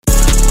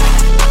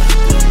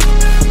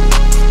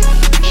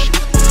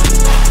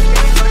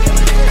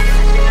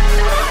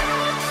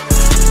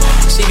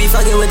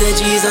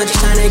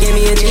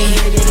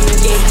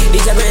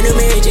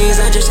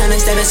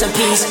stabbing some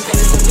peas.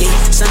 Yeah,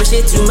 some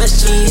shit too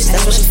much cheese,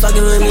 that's why she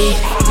fucking with me.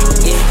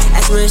 Yeah,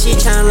 ask me when she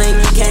tryna link,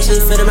 cash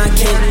it for my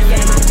kid.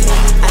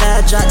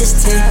 I drop this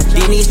 10,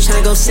 these niggas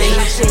tryna go sing.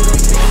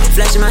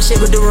 Flashing my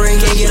shit with the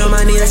ring, can't get on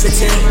my knee, that's a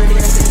 10.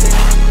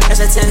 That's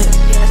a 10.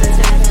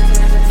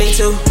 Big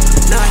 2.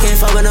 No, I can't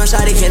fuck with no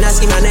shawty, cannot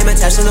see my name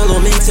attached to no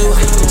little me too.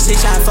 She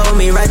tried to fuck with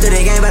me right through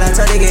the game, but I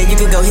told the game you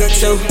can go hit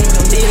too.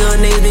 These little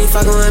niggas be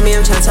fucking with me,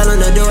 I'm tryna tell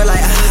them to do it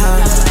like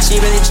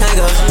she really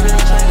tryna go.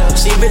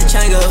 She really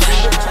tryna go.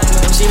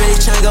 She really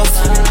tryna go.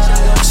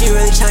 She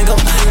really tryna go.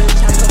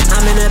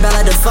 I'm in the bed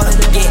like the fuck.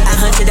 Yeah, I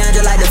hunt her down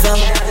just like the vote.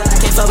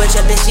 Can't fuck with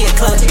your bitch, she a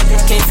club.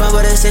 Can't fuck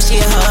with her since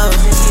she a hoe.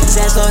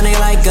 Sad slow nigga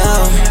like go.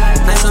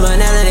 Nice on my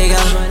now let it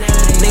go.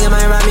 Nigga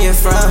might rob me a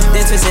fro,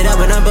 then twist it up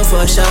when I'm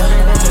before a show.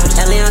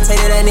 Leon take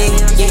to that nigga,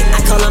 yeah,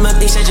 I call him up,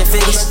 these change your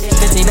figures.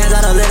 15 bands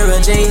out of literal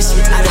G's.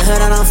 Out the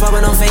hood, I don't fuck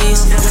with no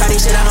fiends. Cardi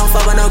shit, I don't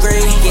fuck with no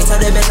green. Yeah, told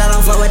that bitch I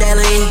don't fuck with that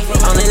lean.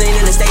 Only lean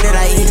in the steak that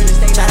I eat.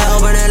 Try to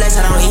open her legs,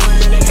 I don't eat.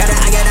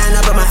 I got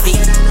down up on my feet.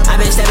 I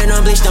been stepping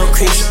on bleach, don't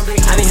crease.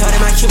 I been holding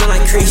my Cuban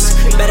like crease.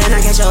 Better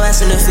not catch your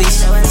ass in the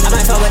fleece. I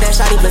might fuck with that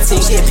shawty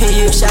petite. She a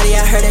PU shawty,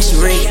 I heard that she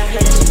read.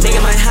 Nigga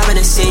might hop in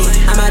the seat.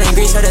 I'm out in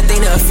Greece, heard a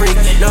thing to a freak.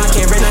 No, I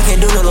can't rent, I can't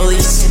do no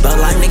lease. But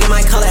like nigga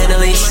might call her at the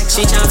least.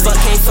 She tryna fuck,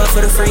 can't fuck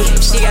for the free.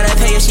 She gotta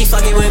pay if she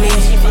fucking with me.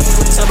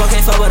 Some bro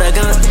can't fuck with a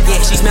gun.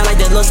 Yeah, she smell like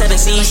the little 7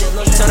 C's.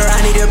 Told her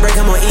I need a break,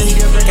 I'm on E.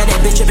 Got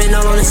that bitch trippin'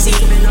 all on the seat.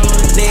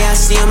 Nigga, I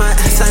see on my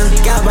son.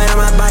 Got right on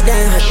my bike,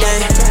 damn, her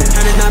dang.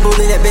 Honey, my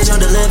booty, that bitch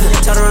on deliver.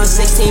 Told her I'm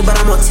 16, but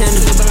I'm on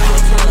tender.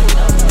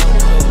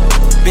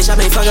 Bitch, I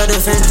been fuck up the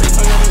fender.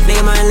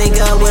 Nigga might link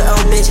up with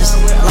old bitches,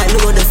 like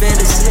Lugo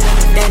defenders.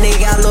 That nigga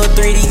got a little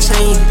 3D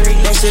chain,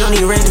 that shit don't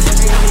need render.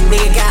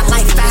 Nigga got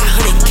like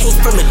 500K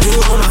from the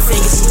deal on my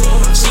fingers.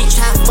 She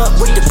try fuck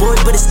with the boy,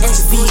 but it's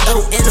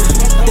SVO in her.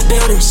 The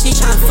building, she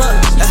try fuck,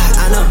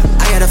 I know,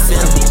 I got a feel.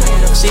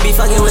 She be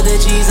fucking with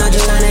the G's, I'm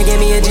just tryna get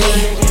me a G.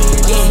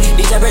 Yeah,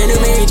 these are brand new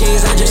Mary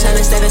J's, I'm just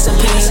tryna stab at some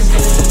peas.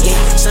 Yeah,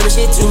 some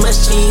shit too much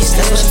cheese,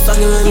 that's why she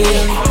fucking with me.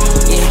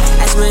 Yeah,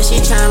 ask me when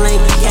she tryna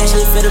link, cash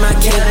it for my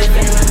kid.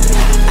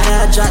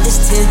 I drop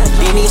this 10,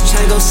 these niggas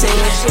tryna go sing.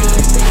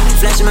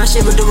 Flashing my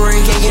shit with the ring,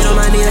 can't get on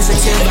my knee, that's a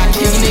 10. If I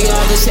kick a nigga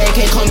off the set,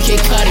 can't come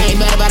kick cutty. Ain't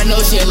mad about it, know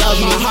she love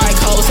me. My heart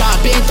cold, so I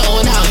been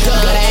throwing out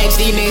guns. Gotta ask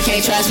these niggas,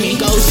 can't trust me.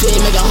 Go shit,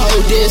 make a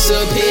hoe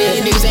disappear.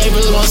 These niggas ain't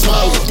really gon'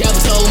 smoke. Devil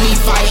told me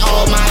fight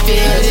all my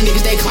fears. These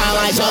niggas, they clown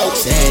like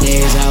jokes. Sad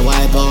days, I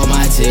wipe all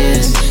my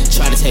tears.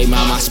 Try to take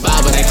my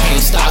spot, but I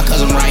can't stop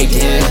cause I'm right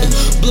there.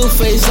 Blue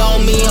face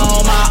on me,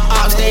 all my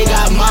ops, they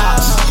got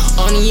mops.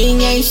 On the yin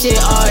ain't shit,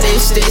 all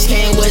this sticks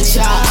came with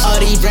chops. All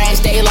these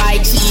brands, they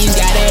like cheese.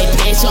 Got that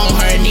bitch on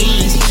her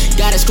knees.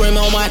 Gotta scream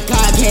on my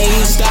God, can't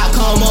you stop,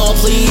 come on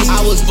please.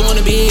 I was born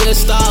to be a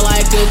star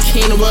like a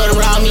king, the world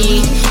around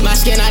me. My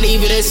skin not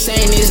even the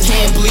same, this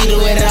can't bleed the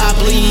way that I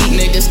bleed.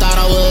 Niggas thought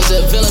I was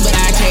a villain, but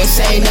I can't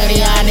say nothing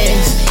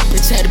honest.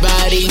 Protected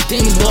by these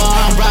demons, boy,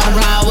 I'm riding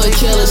around with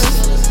killers.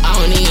 I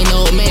don't need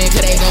no man,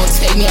 cause they gon'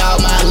 take me out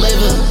my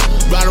liver.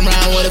 Ride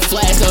around with a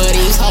flash, cause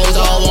these hoes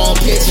all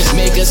want pictures.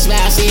 Make a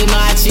smile, see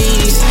my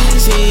cheese.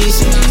 Cheese,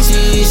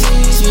 cheese,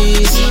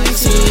 cheese,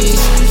 cheese,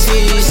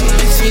 cheese,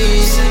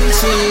 cheese,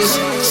 cheese,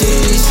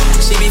 cheese.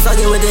 She be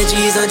fucking with the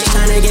G's, I'm just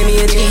tryna get me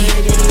a G.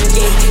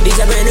 Yeah, these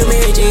are brand new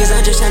Mary J's,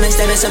 I'm just tryna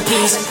stab at some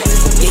peas.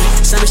 Yeah,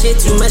 some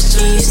shit too much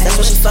cheese, that's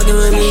why she fucking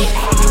with me.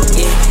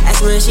 Yeah,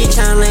 ask me when she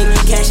tryna link,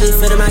 cash it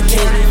for my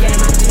kid.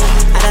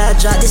 I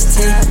drop this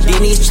 10, these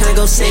niggas tryna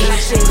go sing.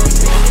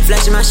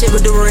 Flashing my shit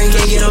with the ring,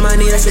 can't get on my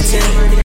knee, that's a 10.